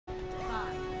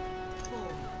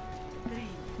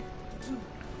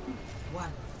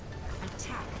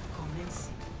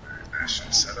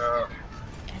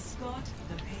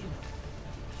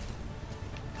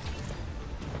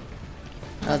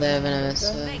Oh, they have an MS.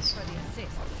 Thanks for the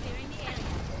assist. Clearing the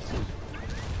area.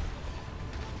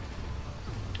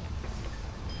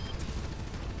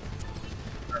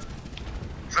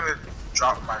 I'm gonna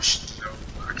drop my no,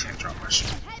 I can't drop my shit.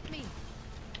 Help me.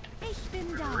 Ich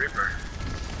bin da. Reaper.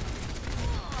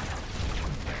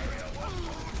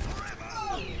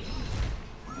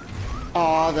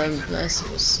 Oh, the MS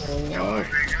was so Yo, low. you're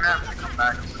gonna have to come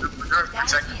back. We're gonna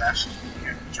protect the Bastion.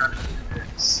 We're trying to do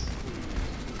this.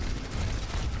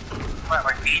 I'm at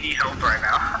like 80 health right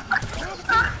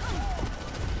now.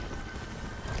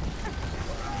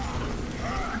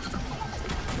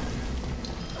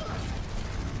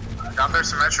 I got their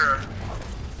Symmetra.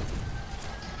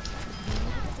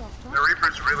 The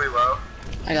Reaper's really low.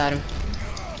 I got him.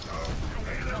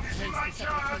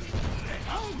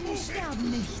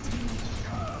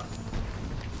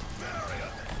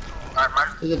 Alright, my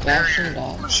There's a Bastion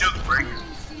dog. my shield's breaking.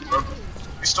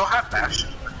 We still have Bastion.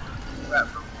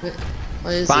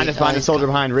 What is Find he? us, find Oh, a soldier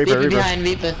behind. Reaper, Reaper Reaper. behind,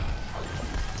 Reaper.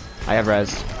 I have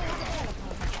res.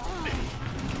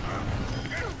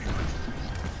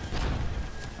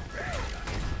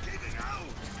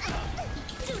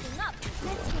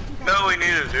 No, we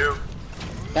need to do.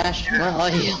 Bastion, where are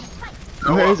you?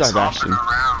 No, Where is I'm our Bastion?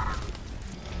 stomping around.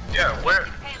 Yeah, where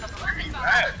are you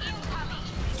at?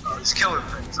 Oh, he's killing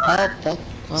things. Oh, Alright. fuck. Okay,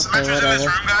 Symmetra's in this whatever.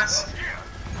 room, guys.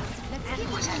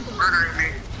 He's murdering me.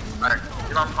 Alright,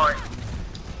 get on point.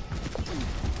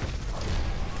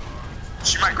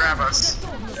 She might grab us.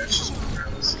 Yeah, she's gonna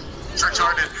grab us. It's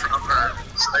retarded from her.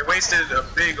 So they wasted a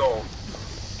big ult.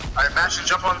 Alright, Bastion,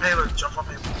 jump on payload. Jump on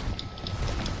payload.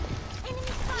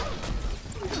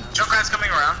 Junkrat's coming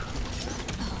around.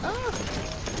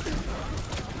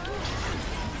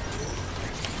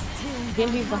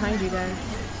 Genji's behind you guys.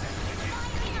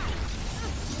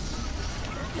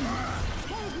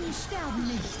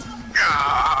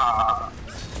 Ah,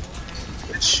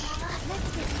 bitch.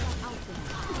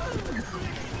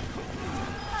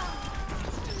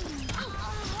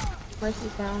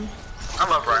 Mercy's down. I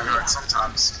love Reinhardt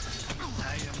sometimes.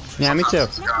 Yeah, me too.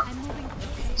 Sometimes he's a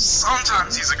god.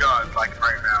 Sometimes he's a god, like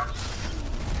right now.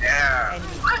 Yeah.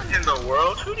 What in the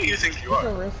world? Who do you think you are?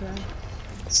 Larissa.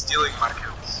 Stealing my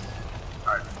kills.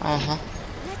 Alright. Uh-huh.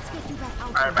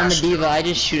 Alright, I'm a Bastion. diva, I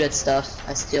just shoot at stuff.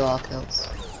 I steal all kills.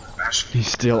 Bastion. You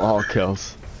steal all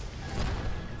kills.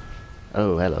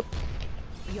 Oh, hello.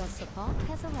 Your support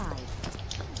has arrived.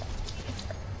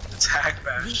 Attack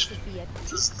Bastion.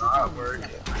 Does not work.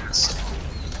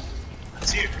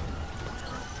 It's you.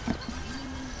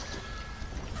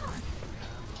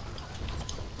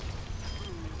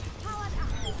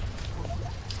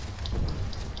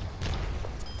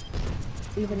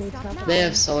 Even needs help. They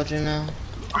have soldier now.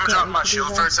 I'm gonna drop my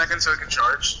shield for a second so it can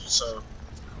charge. So.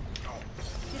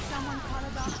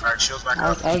 Alright, shield's back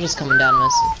up. I was just coming down,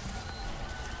 Messi.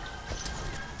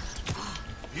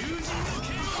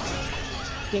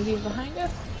 Genji's behind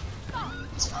us.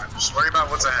 It's fine. Just worry about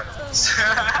what's ahead of us.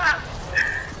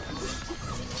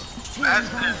 That's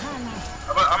it.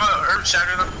 I'm gonna herb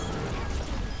shatter them.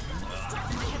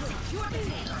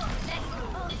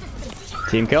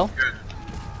 Team kill? Good.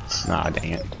 Nah,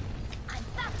 dang it.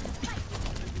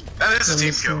 That is a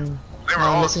team kill. They were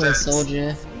I'm all missing dead. a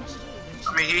soldier.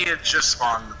 I mean, he had just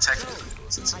spawned technically.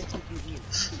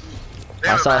 They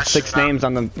I have a saw Bastion 6 now. names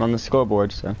on the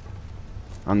scoreboard, so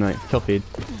on the kill feed.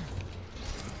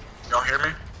 Y'all hear me?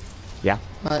 Yeah.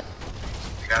 What?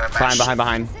 You got a Behind, Bastion. behind,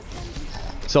 behind.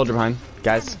 Soldier behind,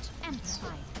 guys.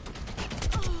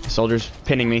 Soldier's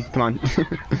pinning me. Come on.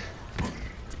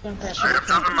 Alright, I'm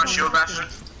dropping my shield Bastion.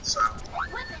 So,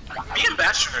 me and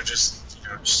Bastion are just, you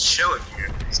know, just chilling here.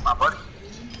 He's my buddy.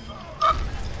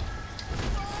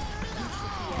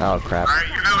 Oh crap. Alright,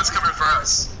 you know what's coming for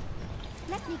us.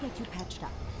 Let me get you patched up.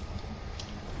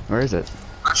 Where is it?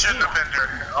 I shouldn't have been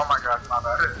here. Oh my god, my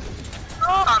bad.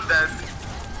 Oh, I'm dead.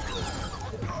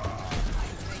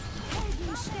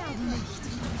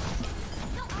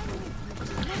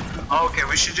 Okay,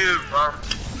 we should do,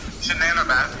 should nano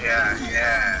bat.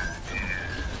 Yeah.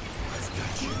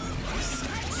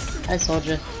 Hi,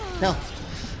 soldier. No.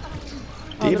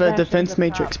 Diva, Bastion's defense up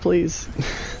matrix, top. please.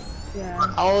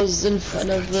 Yeah. I was in front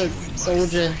of the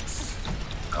soldier.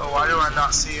 Oh, why do I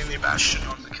not see any Bastion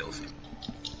on the kill feed?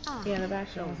 Yeah, the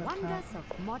Bastion was up top. Wonders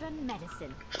of modern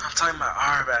medicine. I'm talking about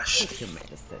our Bastion.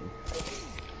 medicine.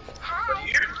 But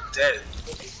you're dead.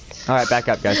 Alright, back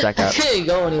up, guys, back I up. couldn't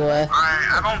go anywhere.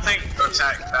 I don't think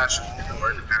attack Bastion can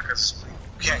work because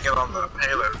we can't get on the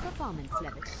payload. Performance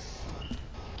levels.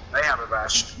 They have a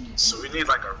Bastion, so we need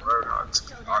like a Roadhog to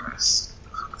be honest.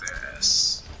 Fuck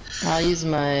this. I'll use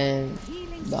my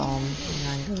bomb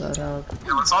behind the dog.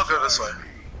 Yeah, let's all go this way.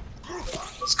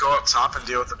 Let's go up top and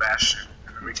deal with the Bastion,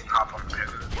 and then we can hop on the pit.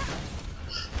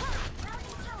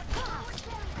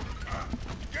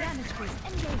 Damage boost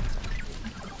engaged.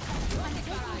 I'm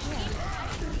taking care.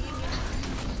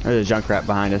 There's a Junkrat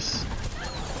behind us.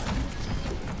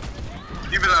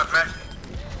 Give me that, man.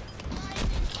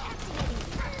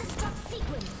 Destruct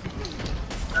sequence.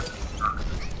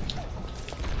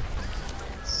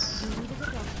 You needed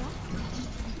a doctor?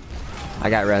 I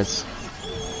got res.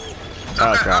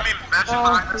 Oh Okay, crap. I mean, Bastion Oh,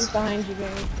 behind he's us. behind you,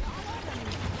 Gabe.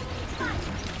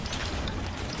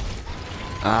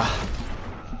 Ah.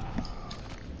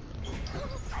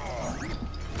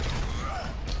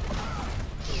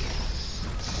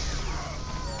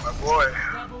 My boy.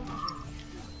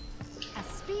 A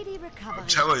speedy recovery. I'm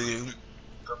telling you,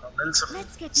 the momentum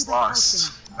Let's get is to the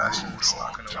lost. Bastion's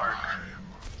not gonna work.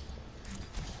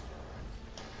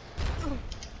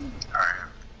 Alright.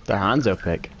 The Hanzo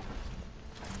pick.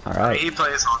 Alright. He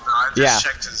plays on the I just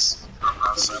Yeah. checked his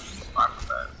profile, so I'm fine with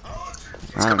that.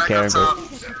 Let's I go don't back care, up but top.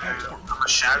 I'm gonna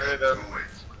shatter them. We're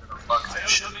gonna fuck that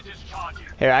shit.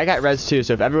 here, I got res too,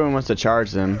 so if everyone wants to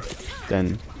charge them,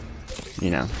 then, you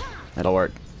know, that'll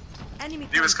work. Enemy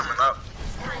He was coming up.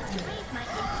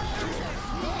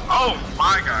 Oh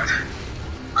my god.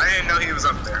 I didn't know he was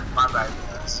up there. My bad,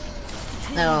 guys.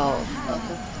 No.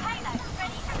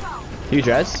 Huge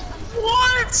res?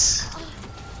 What?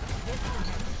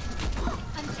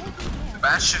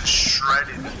 Bastion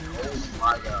shredded. Oh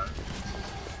my god.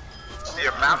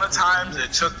 The amount of times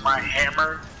it took my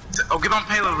hammer to. Oh, get on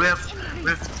payload. We have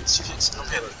shit, on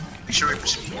payload. Make sure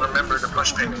we remember to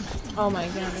push payload. Oh my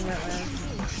god, I got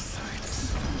res.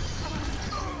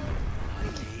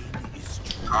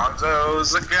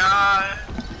 Hanzo's a guy.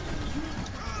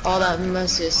 Oh, that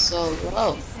mercy is so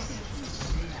low.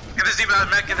 Get his D-bound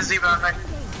mech, get his D-bound mech.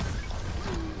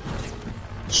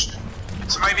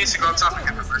 Somebody needs to go on top and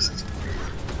get the verses.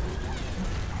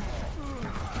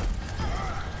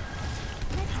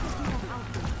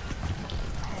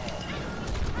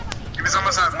 He was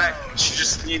almost out of mech. She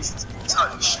just needs to be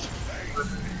touched.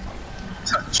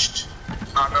 Touched.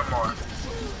 Not no more.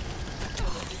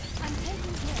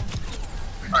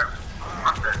 Alright,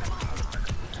 I'm dead.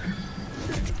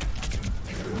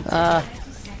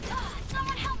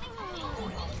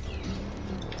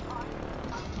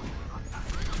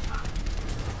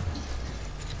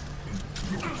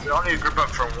 We all need to group up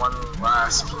for one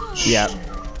last push. Yeah.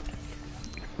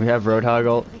 We have Roadhog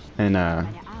ult and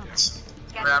Yes.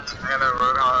 Map, Anna,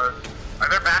 Roadhog.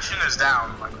 Their Bastion is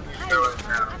down. Like, we need to go in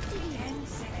now.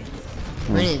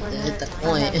 We need to hit the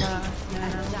point.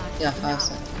 Yeah, 5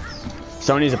 seconds.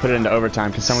 someone needs to put it into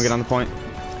overtime. Can someone get on the point?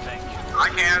 I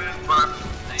can, but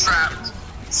I'm trapped.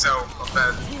 So, I'm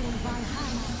dead.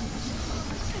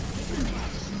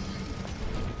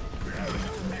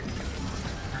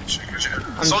 I'm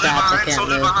Soldier trapped, I behind, can't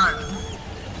soldier move. behind.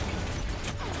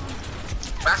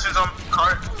 Bastion's on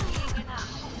cart.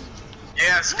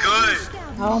 Yes, good.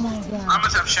 Oh my god. I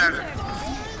must have shattered.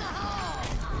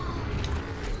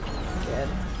 Good.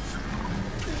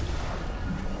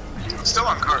 I'm still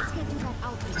on cart.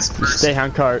 This first. Stay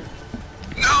on cart.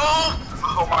 No!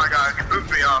 Oh my god, he moved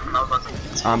me off and I was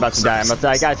about to. I'm about to die. I'm about to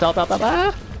die. Guys, help, help, help.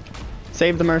 Ah!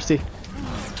 Save the Mercy.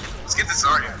 Let's get this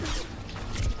Zarya.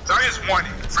 Zarya's one.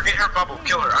 Forget her bubble.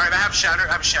 Kill her. Alright, I have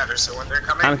shatter, so when they're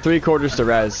coming. I'm 3/4 to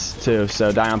res too,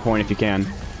 so die on point if you can.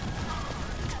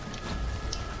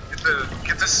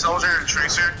 Get this soldier and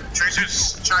Tracer.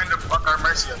 Tracer's trying to fuck our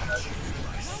Mercy up, guys.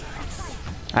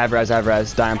 I have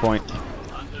res. Die on point.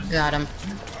 Got him.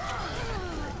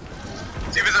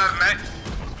 See if it's out of mech.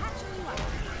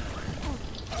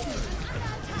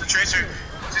 The Tracer.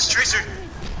 This Tracer.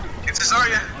 Get this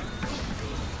Zarya.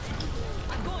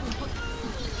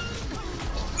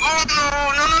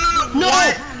 Oh no!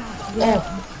 What? Oh,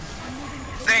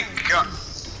 Thank God.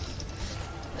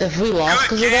 if we lost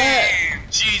Good because of that. game.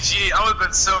 GG. I would have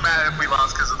been so mad if we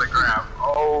lost because of the grab.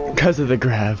 Oh Because of the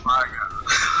grab. my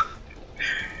god.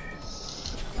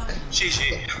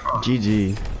 GG. Oh,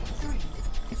 GG.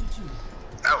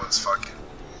 that was fucking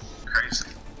crazy.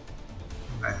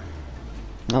 Man,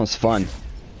 That was fun.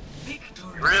 it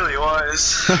really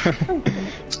was.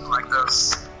 I like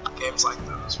those games like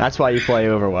those. That's why you play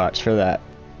Overwatch, for that.